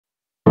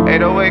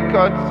808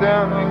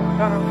 cartel.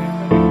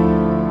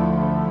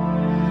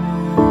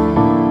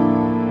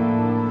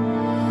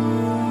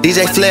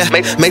 DJ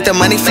Flippp, make the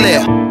money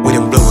flip. We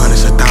done blew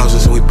hundreds of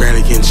thousands and we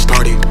barely getting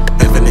started.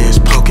 Evidence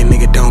poking,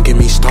 nigga, don't get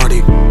me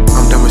started.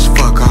 I'm dumb as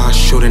fuck, I'll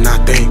shoot and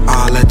not think.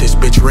 I'll let this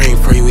bitch ring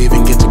before you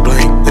even get to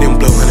blame. We done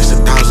blew hundreds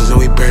of thousands and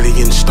we barely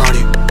getting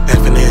started.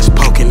 Evidence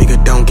poking,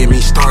 nigga, don't get me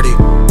started.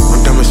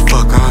 I'm dumb as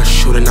fuck, I'll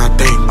shoot and not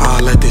think.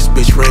 I'll let this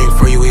bitch ring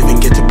before you even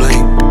get to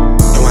blame.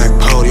 No act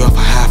pulled you off a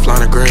half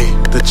line of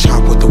grain. The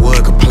chop with the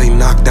wood completely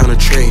knocked down a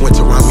tree. Went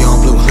to Rami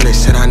all blue hundred,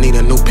 said I need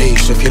a new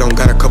piece. If you don't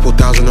got a couple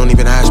thousand, don't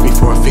even ask me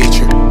for a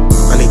feature.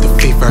 I need the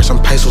feet first,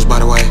 some pesos by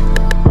the way.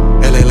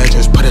 LA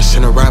legends put us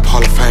in the rap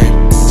hall of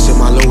fame. Sip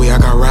my Louis, I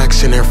got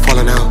racks in there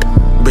falling out.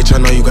 Bitch, I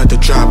know you got the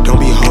drop, don't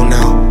be a hoe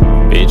now.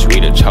 Bitch, we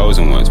the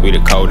chosen ones, we the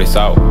coldest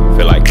out.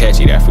 Feel like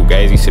catchy, that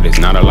fugazi shit is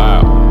not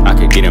allowed. I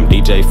could get him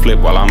DJ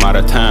Flippp while I'm out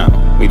of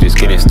town. We just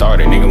getting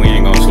started, nigga, we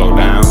ain't gon' slow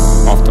down.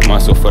 Off the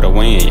muscle for the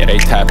win, yeah, they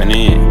tapping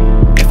in.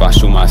 If I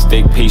shoot my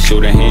stick, P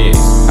shooting heads.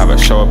 Have a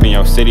show up in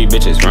your city,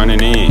 bitches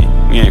running in.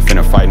 We ain't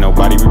finna fight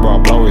nobody, we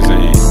brought blowers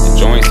in. The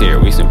joints here,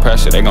 we some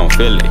pressure, they gon'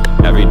 feel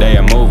it. Every day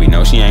a movie,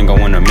 no, she ain't gon'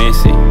 wanna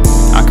miss it.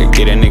 I could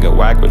get a nigga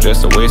whack with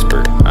just a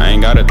whisper. I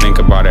ain't gotta think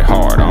about it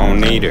hard, I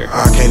don't need her.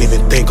 I can't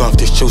even think off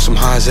this, choose some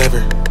highs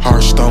ever.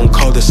 Hard stone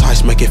cold, this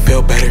ice make it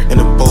feel better. In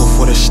a booth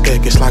with a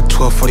stick, it's like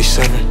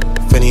 1247.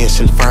 Phineas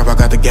and Ferb, I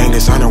got the gang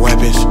designer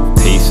weapons.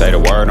 He say the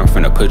word, I'm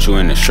finna put you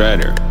in the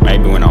shredder.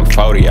 Maybe when I'm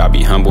 40, I'll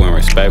be humble and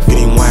respectful.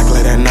 Get him whack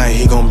late at night,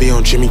 he gon' be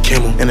on Jimmy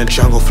Kimmel. In the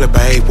jungle, flip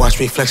a ape, watch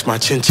me flex my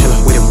chinchilla.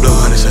 We done blew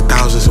hundreds of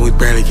thousands and we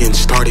barely getting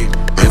started.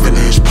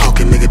 Evidence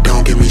poking, nigga,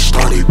 don't get me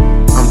started.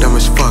 I'm dumb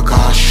as fuck,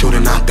 I'll shoot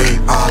and not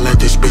think. I'll let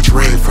this bitch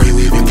ring before you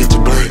even get to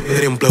blame.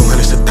 We done blew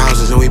hundreds of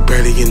thousands and we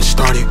barely getting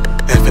started.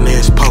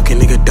 Evidence poking,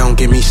 nigga, don't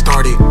get me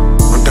started.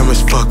 I'm dumb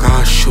as fuck,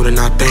 I'll shoot and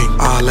not think.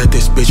 I'll let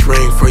this bitch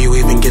ring before you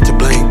even get to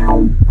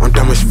blame. I'm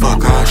dumb as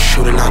fuck, I'll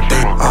shoot and not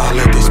think. I'll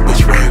let this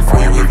bitch ring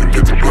before you even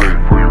get to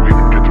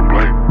blame.